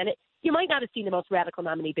different Senate, you might not have seen the most radical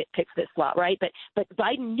nominee picked for this slot, right? But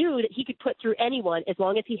Biden knew that he could put through anyone as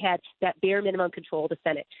long as he had that bare minimum control of the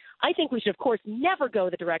Senate. I think we should, of course, never go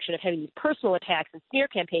the direction of having these personal attacks and smear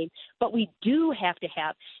campaigns, but we do have to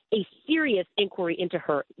have a serious inquiry into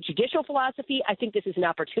her judicial philosophy. I think this is an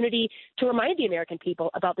opportunity to remind the American people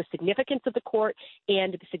about the significance of the court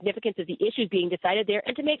and the significance of the issues being decided there,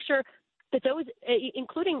 and to make sure that those,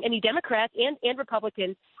 including any Democrats and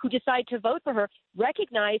Republicans who decide to vote for her,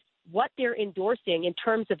 recognize what they're endorsing in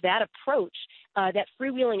terms of that approach, that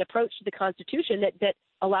freewheeling approach to the Constitution that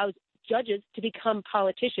allows judges to become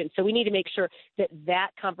politicians. So we need to make sure that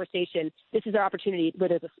conversation, this is our opportunity where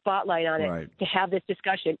there's a spotlight on it to have this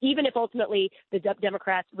discussion, even if ultimately the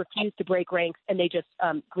Democrats refuse to break ranks and they just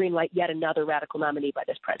greenlight yet another radical nominee by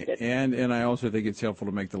this president. And I also think it's helpful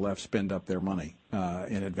to make the left spend up their money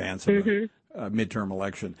in advance of the midterm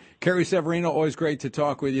election. Carrie Severino, always great to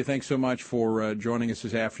talk with you. Thanks so much for joining us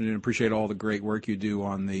this afternoon. Appreciate all the great work you do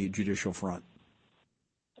on the judicial front.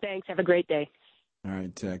 Thanks. Have a great day. All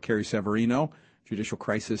right, Carrie Severino, Judicial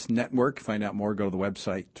Crisis Network. Find out more, go to the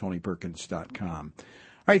website, tonyperkins.com. All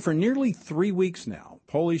right, for nearly 3 weeks now,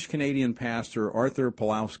 Polish-Canadian pastor Arthur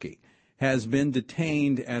Pawlowski has been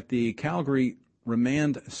detained at the Calgary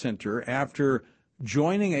Remand Center after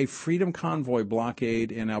joining a Freedom Convoy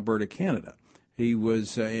blockade in Alberta, Canada. He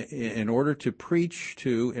was, in order to preach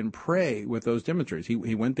to and pray with those demonstrators.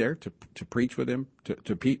 He went there to preach with them,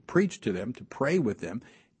 to preach to them, to pray with them,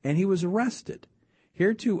 and he was arrested.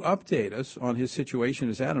 Here to update us on his situation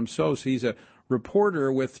is Adam Sos. He's a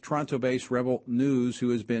reporter with Toronto-based Rebel News who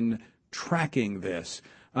has been tracking this.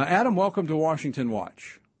 Adam, welcome to Washington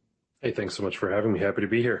Watch. Hey, thanks so much for having me. Happy to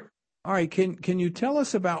be here. All right, can you tell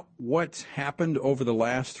us about what's happened over the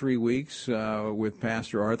last 3 weeks with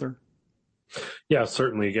Pastor Arthur? Yeah,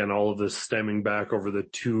 certainly. Again, all of this stemming back over the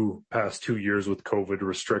past 2 years with COVID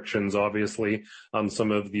restrictions, obviously.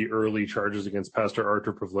 Some of the early charges against Pastor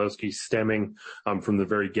Arthur Pawlowski stemming from the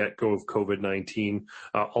very get-go of COVID-19.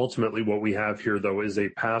 Ultimately, what we have here, though, is a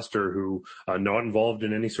pastor who not involved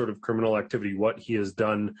in any sort of criminal activity. What he has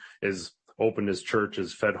done is opened his church,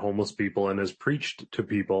 has fed homeless people, and has preached to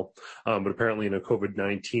people. But apparently in a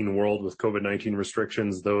COVID-19 world with COVID-19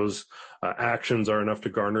 restrictions, those actions are enough to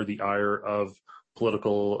garner the ire of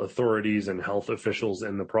political authorities and health officials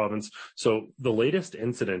in the province. So the latest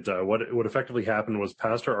incident, what effectively happened was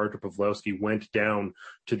Pastor Arthur Pawlowski went down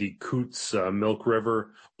to the Coots Milk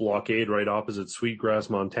River blockade right opposite Sweetgrass,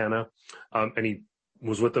 Montana, and he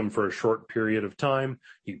was with them for a short period of time.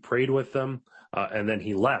 He prayed with them, and then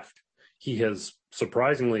he left. He has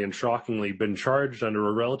surprisingly and shockingly been charged under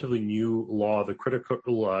a relatively new law, the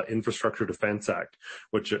Critical Infrastructure Defense Act,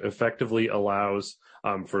 which effectively allows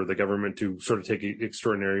for the government to sort of take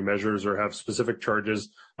extraordinary measures or have specific charges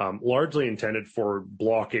largely intended for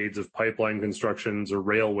blockades of pipeline constructions or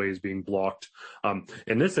railways being blocked.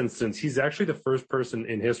 In this instance, he's actually the first person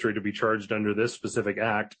in history to be charged under this specific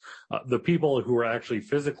act. The people who are actually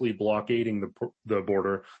physically blockading the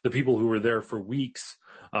border, the people who were there for weeks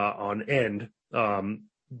on end,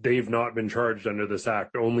 they've not been charged under this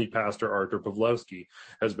act. Only Pastor Arthur Pawlowski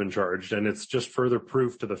has been charged. And it's just further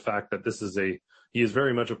proof to the fact that he is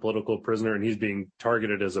very much a political prisoner, and he's being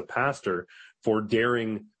targeted as a pastor for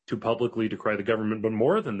daring to publicly decry the government. But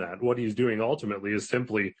more than that, what he's doing ultimately is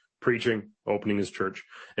simply preaching, opening his church,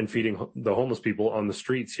 and feeding the homeless people on the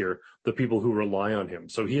streets here, the people who rely on him.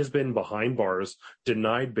 So he has been behind bars,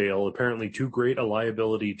 denied bail, apparently too great a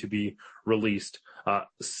liability to be released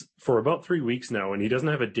for about 3 weeks now, and he doesn't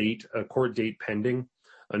have a court date pending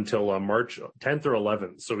until March 10th or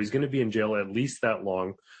 11th. So he's going to be in jail at least that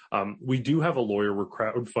long. We do have a lawyer. We're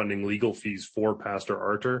crowdfunding legal fees for Pastor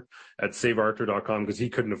Arthur at savearthur.com because he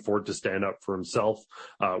couldn't afford to stand up for himself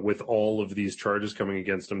with all of these charges coming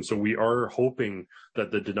against him. So we are hoping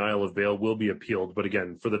that the denial of bail will be appealed. But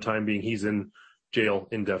again, for the time being, he's in jail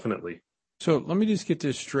indefinitely. So let me just get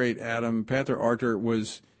this straight, Adam. Pastor Arthur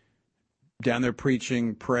was down there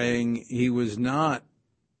preaching, praying. He was not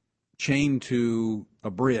chained to a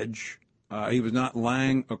bridge. He was not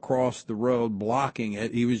lying across the road blocking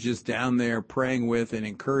it. He was just down there praying with and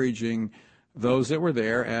encouraging those that were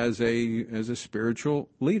there as a spiritual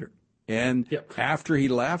leader. And after he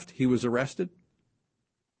left, he was arrested.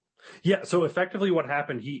 Yeah, so effectively what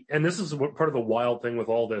happened, and this is part of the wild thing with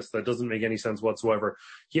all this that doesn't make any sense whatsoever.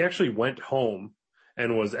 He actually went home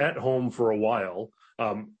and was at home for a while.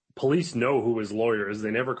 Police know who his lawyer is.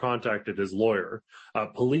 They never contacted his lawyer.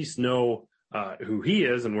 Police know who he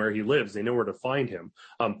is and where he lives. They know where to find him.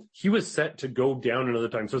 He was set to go down another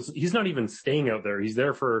time. So he's not even staying out there. He's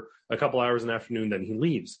there for a couple hours in the afternoon, then he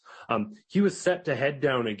leaves. He was set to head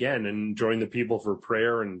down again and join the people for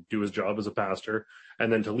prayer and do his job as a pastor,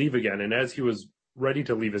 and then to leave again. And as he was ready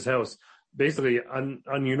to leave his house, basically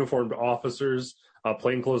ununiformed officers,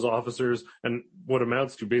 plainclothes officers, and what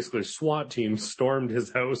amounts to basically a SWAT team stormed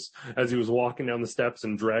his house as he was walking down the steps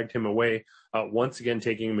and dragged him away, once again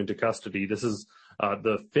taking him into custody. This is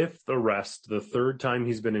the fifth arrest, the third time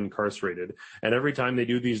he's been incarcerated. And every time they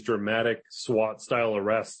do these dramatic SWAT-style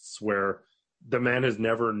arrests where The man has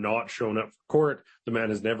never not shown up for court. The man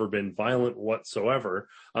has never been violent whatsoever.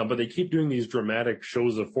 But they keep doing these dramatic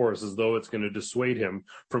shows of force as though it's going to dissuade him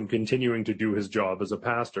from continuing to do his job as a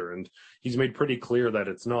pastor. And he's made pretty clear that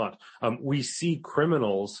it's not. We see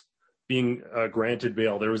criminals being granted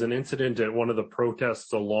bail. There was an incident at one of the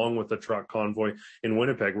protests along with the truck convoy in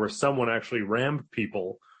Winnipeg where someone actually rammed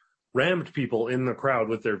people in the crowd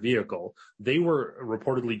with their vehicle. They were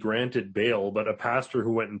reportedly granted bail, but a pastor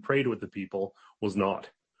who went and prayed with the people was not.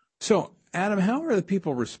 So, Adam, how are the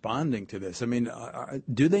people responding to this? I mean,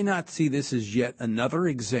 do they not see this as yet another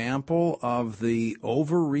example of the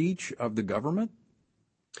overreach of the government?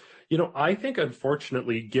 You know, I think,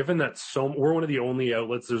 unfortunately, given that we're one of the only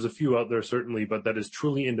outlets, there's a few out there certainly, but that is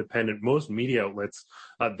truly independent. Most media outlets,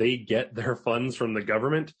 they get their funds from the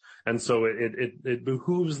government. And so it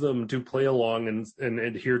behooves them to play along and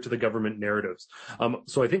adhere to the government narratives.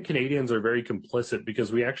 So I think Canadians are very complicit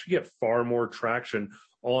because we actually get far more traction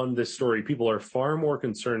on this story. People are far more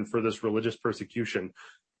concerned for this religious persecution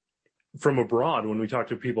from abroad. When we talk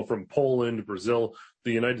to people from Poland, Brazil,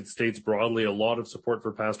 the United States broadly, a lot of support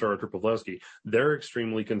for Pastor Artur Pawlowski. They're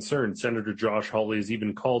extremely concerned. Senator Josh Hawley has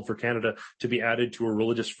even called for Canada to be added to a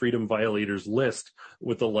religious freedom violators list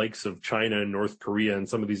with the likes of China and North Korea and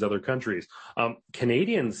some of these other countries.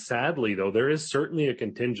 Canadians, sadly, though, there is certainly a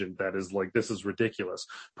contingent that is like, this is ridiculous,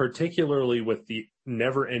 particularly with the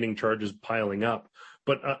never-ending charges piling up.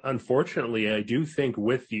 But unfortunately, I do think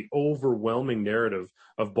with the overwhelming narrative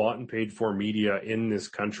of bought and paid for media in this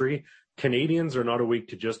country, Canadians are not awake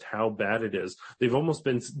to just how bad it is. They've almost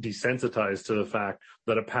been desensitized to the fact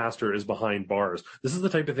that a pastor is behind bars. This is the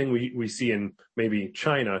type of thing we see in maybe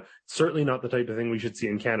China, certainly not the type of thing we should see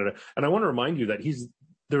in Canada. And I want to remind you that he's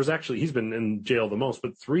been in jail the most,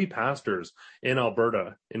 but 3 pastors in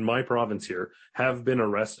Alberta, in my province here, have been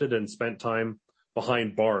arrested and spent time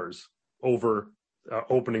behind bars over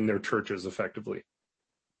opening their churches effectively.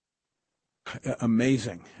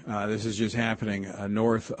 Amazing. This is just happening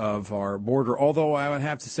north of our border. Although I would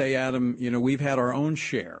have to say, Adam, we've had our own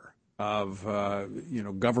share of,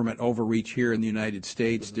 government overreach here in the United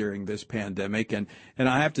States during this pandemic. And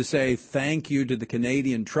I have to say thank you to the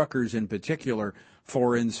Canadian truckers in particular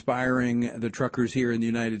for inspiring the truckers here in the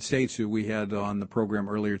United States who we had on the program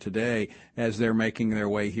earlier today as they're making their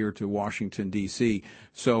way here to Washington, D.C.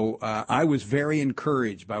 So I was very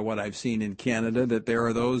encouraged by what I've seen in Canada, that there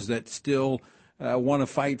are those that still want to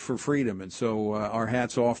fight for freedom. And so our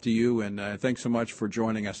hat's off to you, and thanks so much for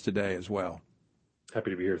joining us today as well.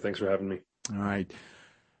 Happy to be here. Thanks for having me. All right.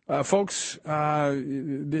 Folks,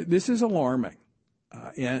 this is alarming.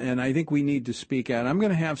 And I think we need to speak out. I'm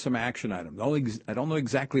going to have some action items. I don't know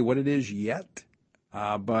exactly what it is yet,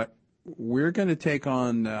 but we're going to take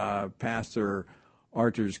on Pastor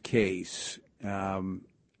Artur's case, from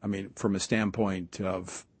a standpoint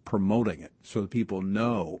of promoting it so that people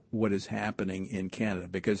know what is happening in Canada.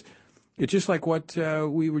 Because it's just like what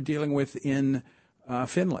we were dealing with in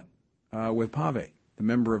Finland with Pave, the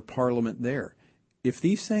member of parliament there. If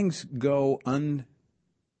these things go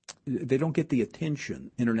they don't get the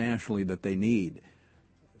attention internationally that they need,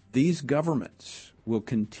 these governments will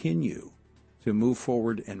continue to move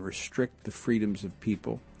forward and restrict the freedoms of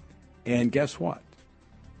people. And guess what?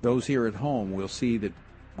 Those here at home will see that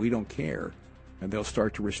we don't care, and they'll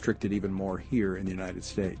start to restrict it even more here in the United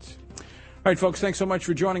States. All right, folks, thanks so much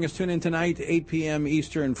for joining us. Tune in tonight, 8 p.m.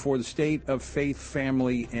 Eastern, for the State of Faith,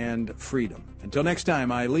 Family, and Freedom. Until next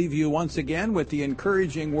time, I leave you once again with the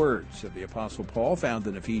encouraging words of the Apostle Paul found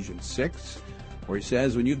in Ephesians 6, where he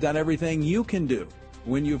says, when you've done everything you can do,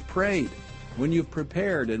 when you've prayed, when you've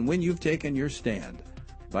prepared, and when you've taken your stand,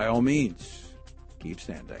 by all means, keep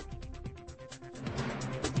standing.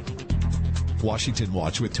 Washington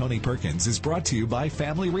Watch with Tony Perkins is brought to you by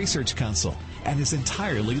Family Research Council and is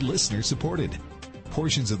entirely listener-supported.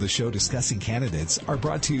 Portions of the show discussing candidates are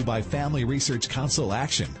brought to you by Family Research Council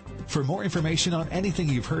Action. For more information on anything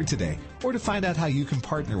you've heard today, or to find out how you can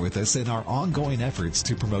partner with us in our ongoing efforts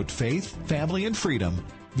to promote faith, family, and freedom,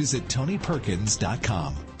 visit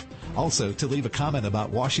TonyPerkins.com. Also, to leave a comment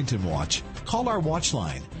about Washington Watch, call our watch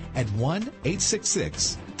line at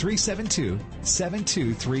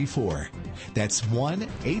 1-866-372-7234. That's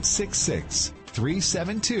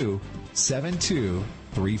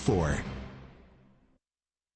 1-866-372-7234.